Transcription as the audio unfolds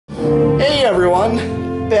everyone,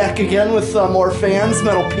 back again with more fans.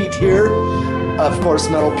 Metal Pete here. Of course,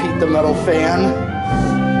 Metal Pete the Metal Fan.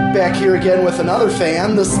 Back here again with another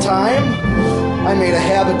fan. This time, I made a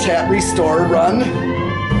habitat restore run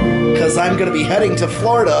because I'm going to be heading to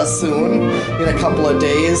Florida soon in a couple of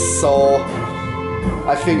days, so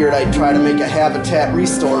I figured I'd try to make a habitat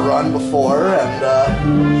restore run before,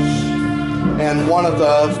 and one of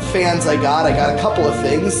the fans I got a couple of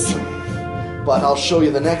things, but I'll show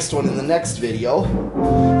you the next one in the next video.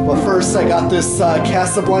 But first I got this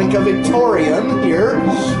Casablanca Victorian here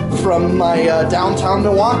from my downtown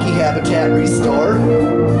Milwaukee habitat restore,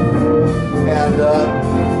 and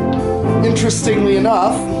interestingly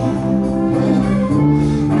enough,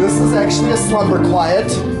 this is actually a Slumber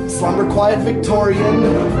Quiet Victorian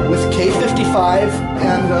with K55,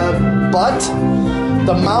 and but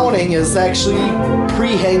the mounting is actually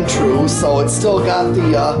pre-hang true, so it's still got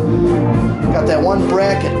the got that one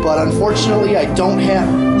bracket, but unfortunately it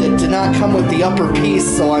did not come with the upper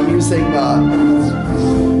piece, so I'm using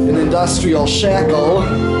an industrial shackle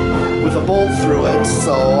with a bolt through it,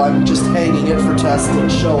 so I'm just hanging it for test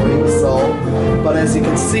and showing. So, but as you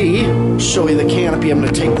can see, show you the canopy. I'm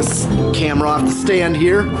going to take this camera off the stand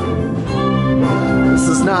here. This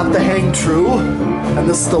is not the hang true, and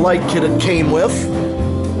this is the light kit it came with.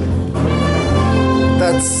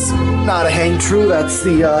 That's not a hang true, that's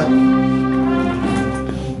the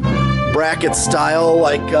bracket style,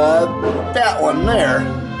 like that one there.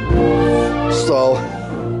 So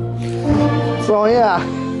yeah.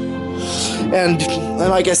 And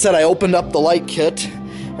like I said, I opened up the light kit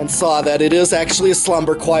and saw that it is actually a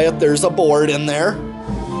Slumber Quiet. There's a board in there.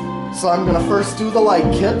 So I'm gonna first do the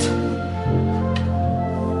light kit.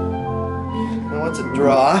 And what's it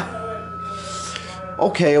draw?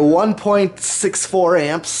 Okay, 1.64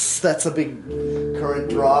 amps. That's a big current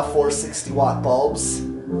draw, 460 watt bulbs.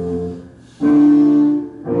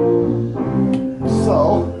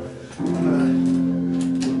 So, I'm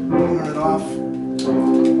gonna turn it off.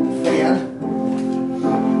 Fan.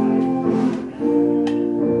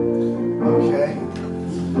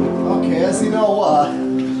 Okay, as you know, a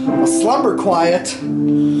Slumber Quiet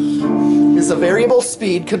is a variable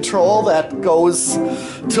speed control that goes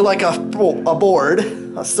to like a board,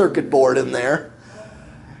 a circuit board in there.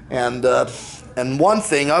 And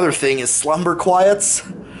other thing is Slumber Quiets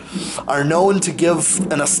are known to give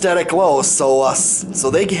an aesthetic low, so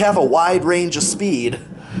they have a wide range of speed.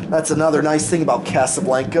 That's another nice thing about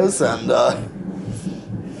Casablancas, and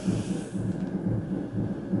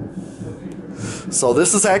so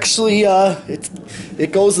this is actually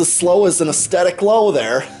it goes as slow as an aesthetic low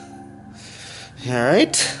there.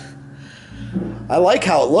 Alright. I like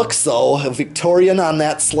how it looks though. A Victorian on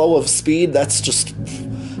that slow of speed, it's just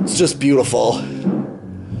beautiful.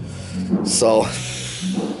 So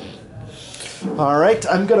alright,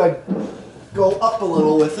 I'm gonna go up a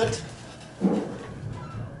little with it.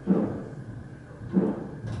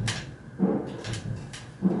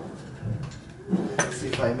 See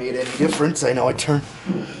if I made any difference. I know I turned.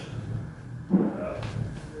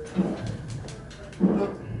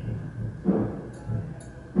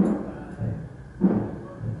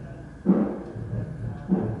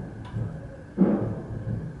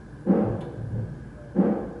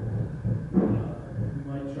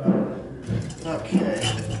 Okay.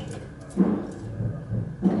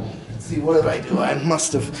 Let's see, what did I do? I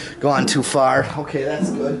must have gone too far. Okay,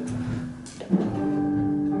 that's good.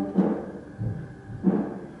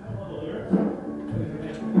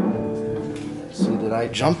 See, did I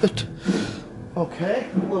jump it? Okay,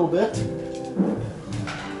 a little bit.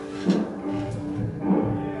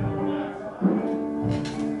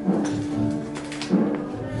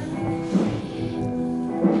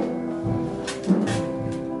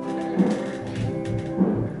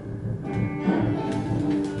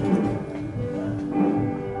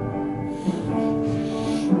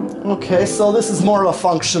 Okay, so this is more of a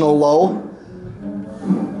functional low.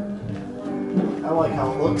 I like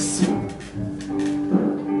how it looks.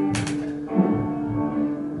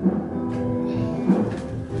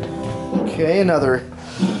 Okay, another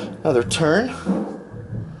turn.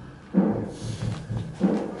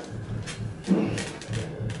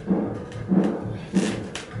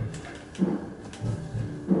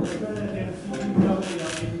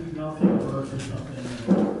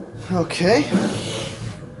 Okay.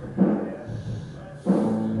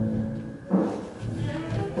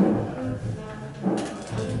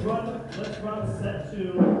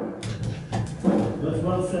 Let's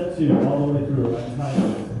run set 2 all the way through.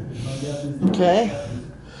 Okay.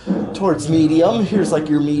 Towards medium. Here's like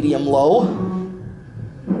your medium low.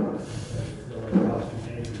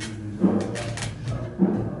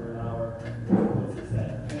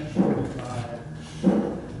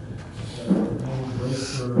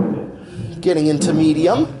 getting into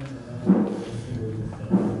medium.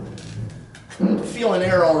 I'm feeling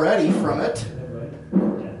air already from it.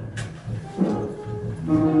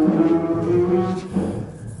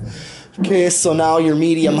 Okay, so now you're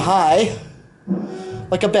medium high,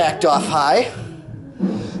 like a backed off high.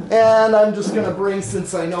 And I'm just gonna bring,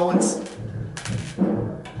 since I know it's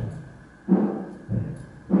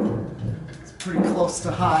pretty close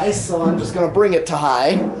to high, so I'm just gonna bring it to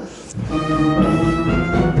high.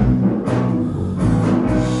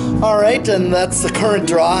 All right, and that's the current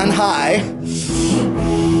draw on high.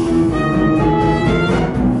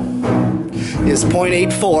 Is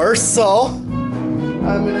 0.84, so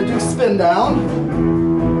I'm gonna do spin down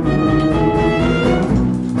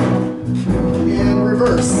and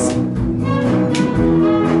reverse.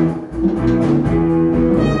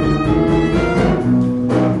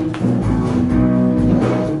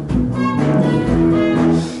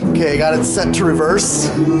 Okay, got it set to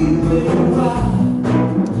reverse.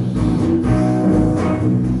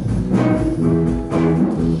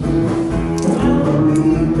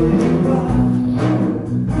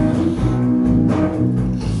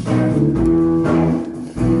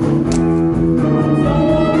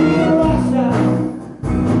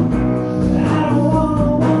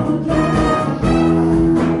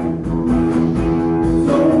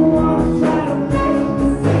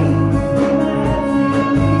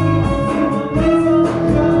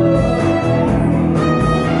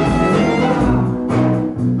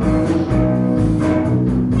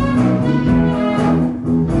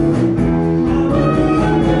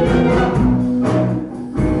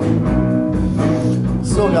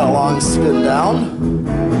 Still got a long spin down.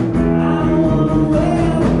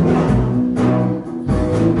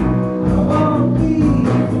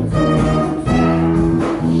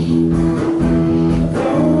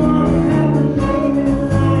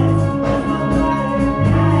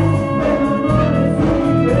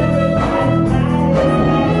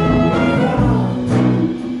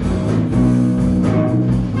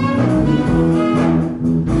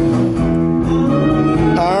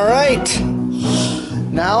 All right.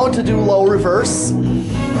 Now to do low reverse,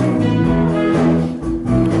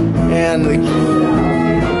 and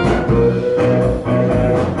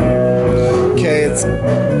okay, it's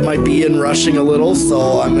might be in rushing a little,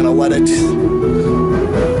 so I'm gonna let it.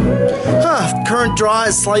 Current draw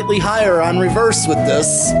is slightly higher on reverse with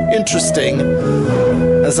this. Interesting,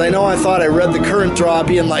 as I know I thought I read the current draw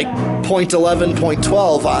being like 0.11,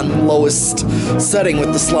 0.12 on lowest setting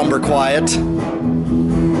with the Slumber Quiet.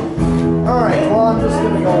 Alright, well, I'm just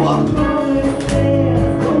going to go up.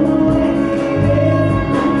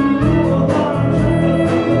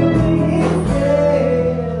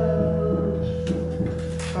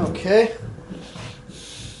 Okay.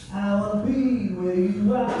 I wanna be where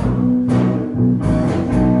you are.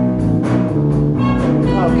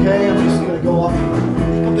 Okay, I'm just going to go up a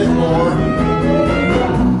bit more.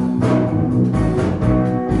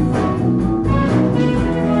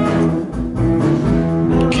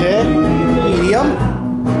 Okay. Medium.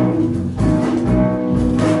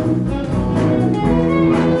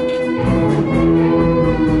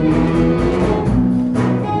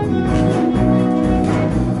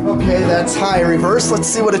 Okay, that's high reverse. Let's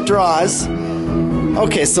see what it draws.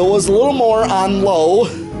 Okay, so it was a little more on low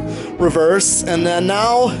reverse, and then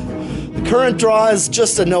now the current draw is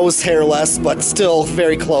just a nose hair less, but still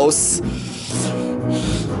very close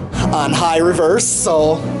on high reverse,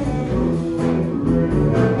 so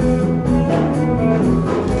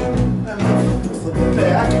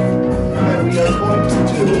back, and we are going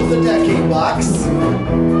to do the decade box.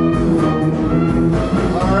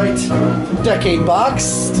 Alright, decade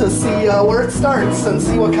box to see where it starts and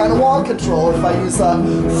see what kind of wall control, if I use a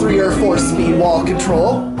 3 or 4 speed wall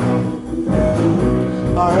control.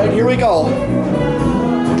 Alright, here we go.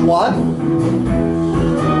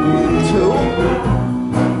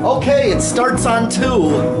 1, 2. Okay, it starts on 2.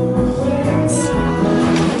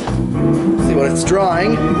 See what it's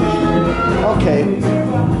drawing. Okay,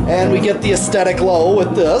 and we get the aesthetic low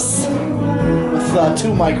with this, with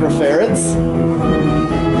 2 microfarads.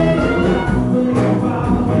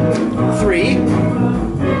 3.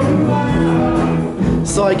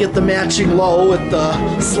 So I get the matching low with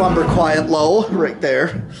the Slumber Quiet low right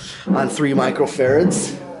there on 3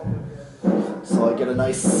 microfarads. So I get a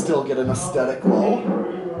nice, still get an aesthetic low.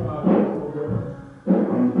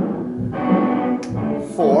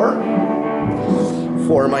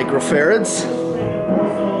 4 microfarads.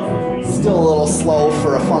 Still a little slow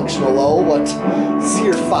for a functional low, but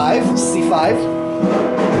C5, C5.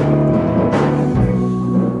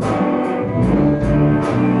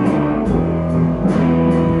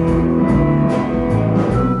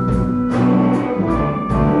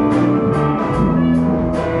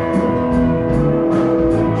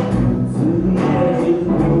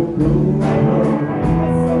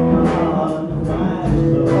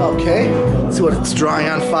 but it's drawing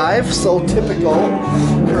on 5, so typical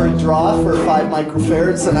current draw for 5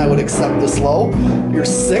 microfarads, and I would accept this low. Here's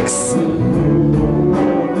 6. Speed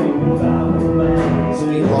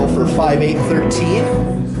low for 5/8-13.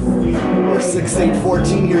 Or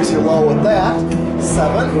 6/8-14, here's your low with that.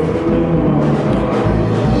 7.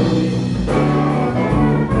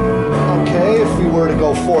 Okay, if we were to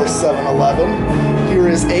go 4/7-11, here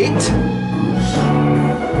is 8.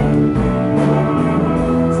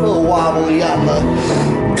 Wobbly on the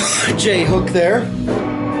J hook there.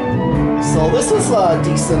 So this is a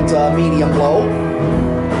decent medium low.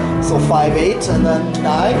 So 5/8 and then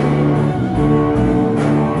 9,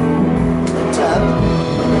 10.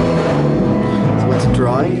 So what's it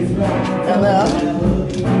drawing? And then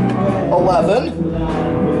 11.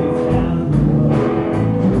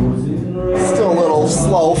 Still a little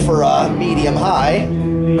slow for a medium high.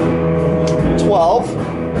 12.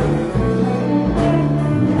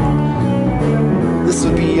 This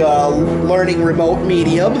would be a learning remote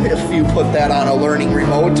medium if you put that on a learning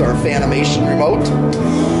remote or Fanimation remote.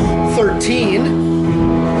 13.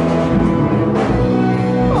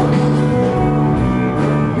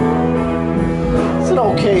 It's an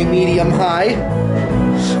okay medium high.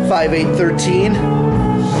 5/8-13.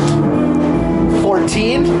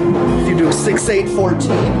 14. If you do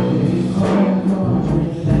 6/8-14.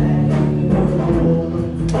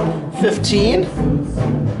 15.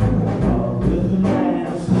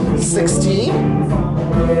 16.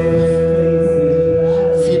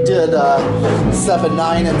 If you did 7,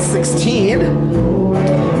 9, and 16.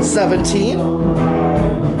 17.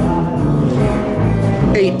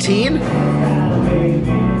 18.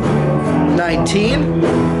 19.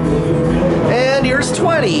 And here's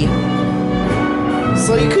 20.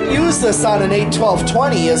 So you could use this on an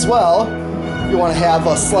 8/12-20 as well. You want to have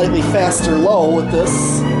a slightly faster low with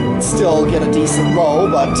this. Still get a decent low,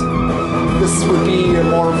 but this would be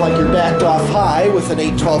more of like your backed off high with an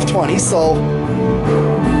 8/12-20, so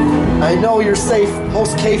I know you're safe.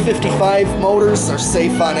 Most K55 motors are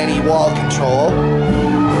safe on any wall control,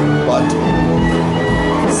 but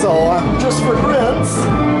so just for grins,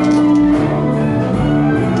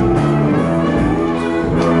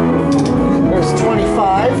 there's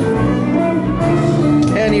 25,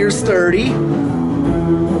 and here's 30.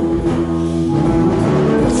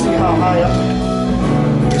 Let's see how high up.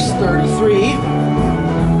 33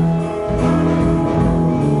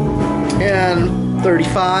 and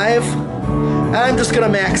 35. I'm just gonna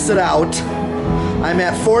max it out. I'm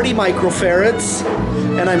at 40 microfarads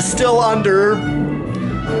and I'm still under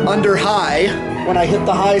high when I hit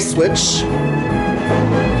the high switch.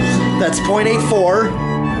 That's 0.84,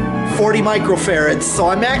 40 microfarads. So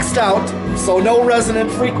I'm maxed out, so no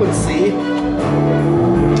resonant frequency.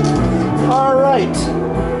 All right.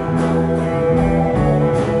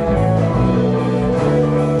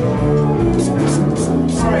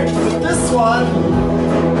 With this one,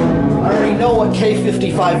 I already know what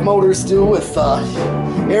K55 motors do with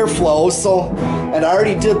airflow, and I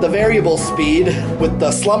already did the variable speed with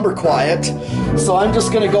the Slumber Quiet, so I'm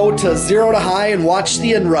just going to go to 0 to high and watch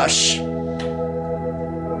the inrush.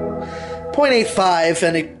 0.85,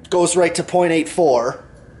 and it goes right to 0.84.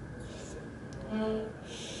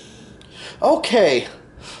 Okay,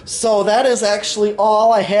 so that is actually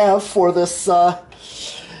all I have for this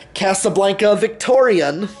Casablanca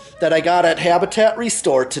Victorian that I got at Habitat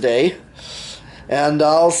Restore today. And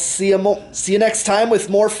I'll see you next time with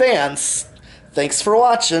more fans. Thanks for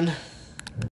watching.